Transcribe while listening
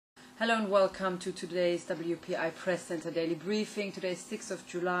Hello and welcome to today's WPI Press Center Daily Briefing. Today is 6th of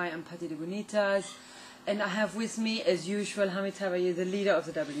July. I'm Patti de Bonitas. And I have with me, as usual, Hamid Taqvaee, the leader of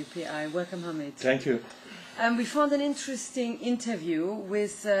the WPI. Welcome, Hamid. Thank you. We found an interesting interview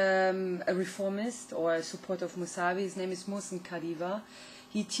with a reformist or a supporter of Mousavi. His name is Mohsen Kadivar.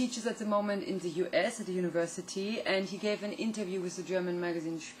 He teaches at the moment in the US at a university, and he gave an interview with the German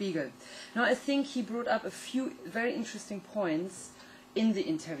magazine Spiegel. Now, I think he brought up a few very interesting points in the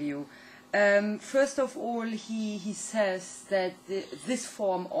interview. First of all, he says that this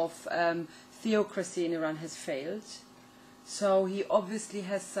form of theocracy in Iran has failed. So he obviously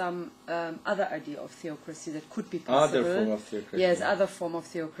has some other idea of theocracy that could be possible. Other form of theocracy. Yes, other form of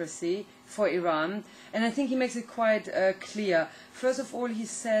theocracy for Iran. And I think he makes it quite clear. First of all, he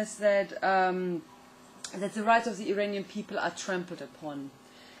says that that the rights of the Iranian people are trampled upon.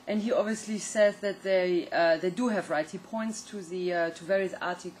 And he obviously says that they do have rights. He points to to various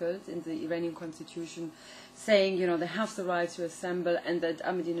articles in the Iranian constitution saying, you know, they have the right to assemble, and that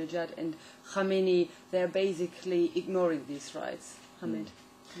Ahmadinejad and Khamenei, they're basically ignoring these rights. Hamid.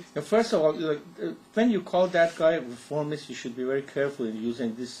 Now, first of all, when you call that guy a reformist, you should be very careful in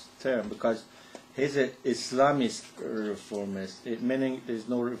using this term, because he's an Islamist reformist, meaning there's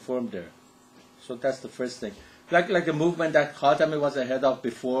no reform there. So that's the first thing. Like the movement that Khatami was ahead of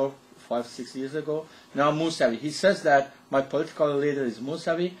before, 5-6 years ago. Now Mousavi. He says that my political leader is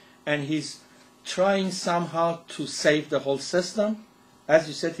Mousavi, and he's trying somehow to save the whole system. As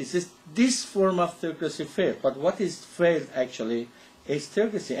you said, he says this form of theocracy failed. But what is failed actually is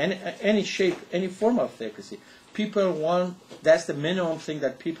theocracy. Any shape, any form of theocracy. People want, that's the minimum thing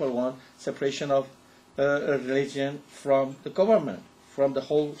that people want, separation of religion from the government, from the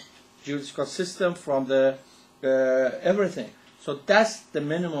whole judicial system, from the everything. So that's the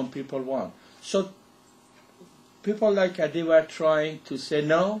minimum people want. So people like Kadivar are trying to say,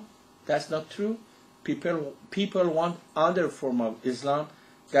 no, that's not true. People want other form of Islam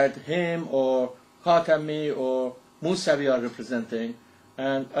that him or Khatami or Mousavi are representing.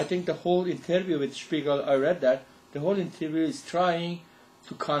 And I think the whole interview with Spiegel, I read that, the whole interview is trying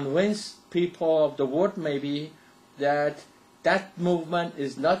to convince people of the world maybe that that movement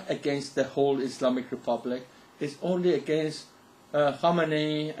is not against the whole Islamic Republic. It's only against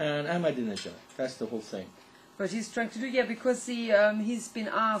Khamenei and Ahmadinejad. That's the whole thing. But he's trying to do, yeah, because he's been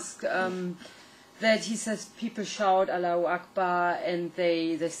asked that he says people shout Allahu Akbar and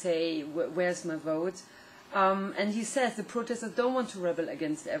they say, where's my vote? And he says the protesters don't want to rebel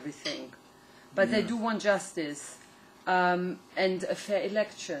against everything, but they do want justice and a fair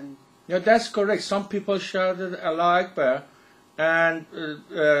election. Yeah, that's correct. Some people shouted Allahu Akbar, and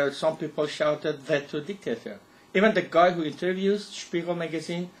some people shouted veto dictator. Even the guy who interviews Spiegel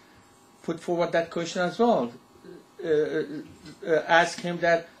magazine put forward that question as well. Asked him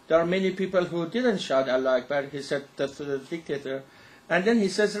that there are many people who didn't shout Allah Akbar. He said that's the dictator. And then he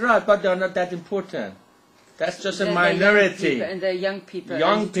says, right, but they're not that important. That's just a minority. And they're young people.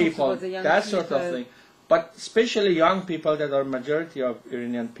 Young people, that sort of thing. But especially young people that are majority of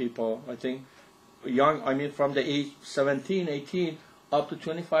Iranian people, I think, young, I mean from the age 17, 18, up to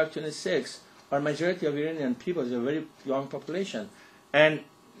 25, 26, are majority of Iranian people. Is a very young population. And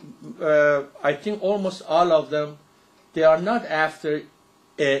I think almost all of them, they are not after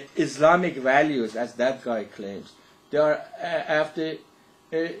Islamic values, as that guy claims. They are after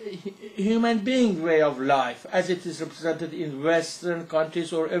human being way of life, as it is represented in Western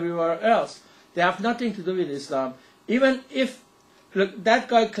countries or everywhere else. They have nothing to do with Islam. Even if, look, that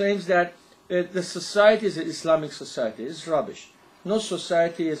guy claims that the society is an Islamic society. It's rubbish. No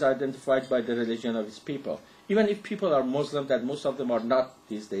society is identified by the religion of its people. Even if people are Muslim, that most of them are not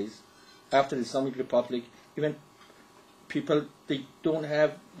these days, after the Islamic Republic, even people, they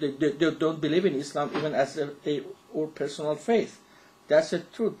don't believe in Islam even as a or personal faith. That's the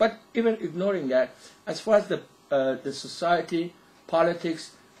truth. But even ignoring that, as far as the society,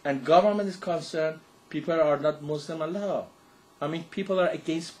 politics, and government is concerned, people are not Muslim allowed. I mean, people are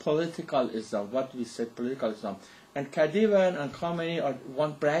against political Islam, what we said, political Islam. And Kadivar and Khamenei are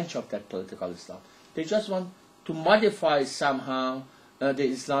one branch of that political Islam. They just want to modify somehow the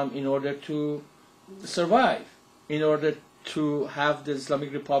Islam in order to survive, in order to have the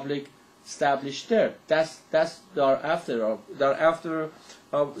Islamic Republic established there. That's they're after. They're after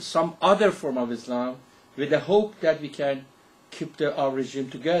some other form of Islam with the hope that we can keep our regime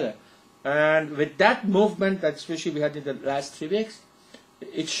together. And with that movement that especially we had in the last 3 weeks,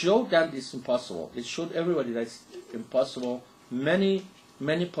 it showed them it's impossible. It showed everybody that it's impossible. Many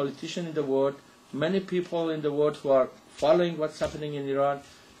politicians in the world, many people in the world who are following what's happening in Iran,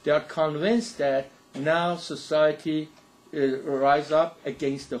 they are convinced that now society rise up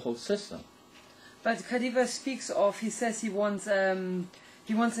against the whole system. But Kadivar speaks of, he says he wants an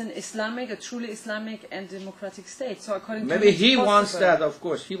Islamic, a truly Islamic and democratic state. So according to maybe he wants that, of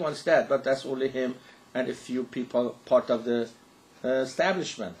course, he wants that, but that's only him and a few people part of the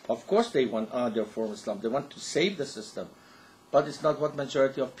establishment. Of course they want their form of Islam. They want to save the system. But it's not what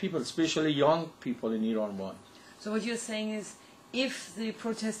majority of people, especially young people in Iran, want. So what you're saying is, if the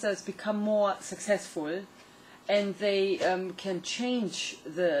protesters become more successful and they can change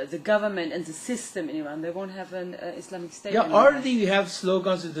the government and the system in Iran, they won't have an Islamic state Yeah, anymore. already we have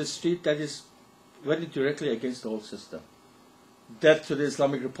slogans in the street that is very directly against the whole system. Death to the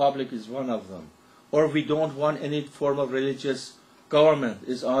Islamic Republic is one of them. Or we don't want any form of religious government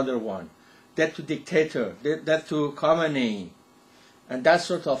is another one. Death to dictator, death to Khamenei, and that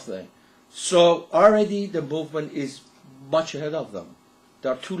sort of thing. So already the movement is much ahead of them. They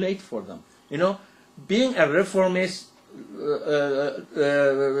are too late for them. You know, being a reformist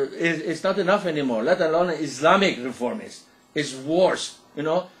is not enough anymore, let alone an Islamic reformist. It's worse. You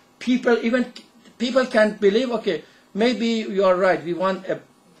know, people can believe, okay, maybe you are right, we want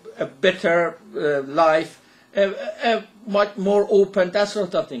a better life, a much more open, that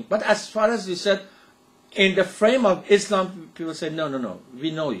sort of thing. But as far as you said, in the frame of Islam, people say, no,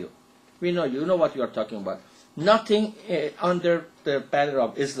 we know you. We know you know what you are talking about. Nothing under the banner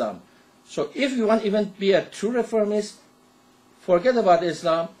of Islam. So if you want even be a true reformist, forget about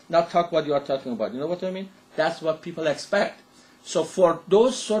Islam, not talk what you are talking about. You know what I mean? That's what people expect. So for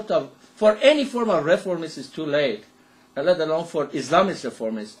those for any form of reformist is too late, let alone for Islamist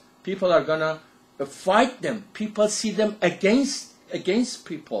reformists. People are gonna fight them. People see them against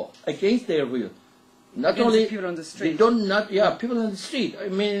people, against their will. Not against only people on the street. People on the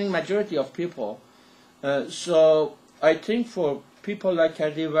street, meaning majority of people. So I think for people like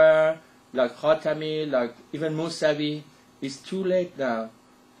Kadivar, like Khatami, like even Mousavi, it's too late now.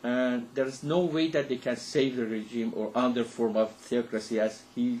 And there is no way that they can save the regime or other form of theocracy as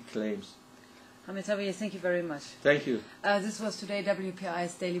he claims. Hamid Taqvaee, thank you very much. Thank you. This was today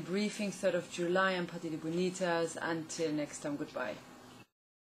WPI's Daily Briefing, 3rd of July. I'm Patili Bonitas. Until next time, goodbye.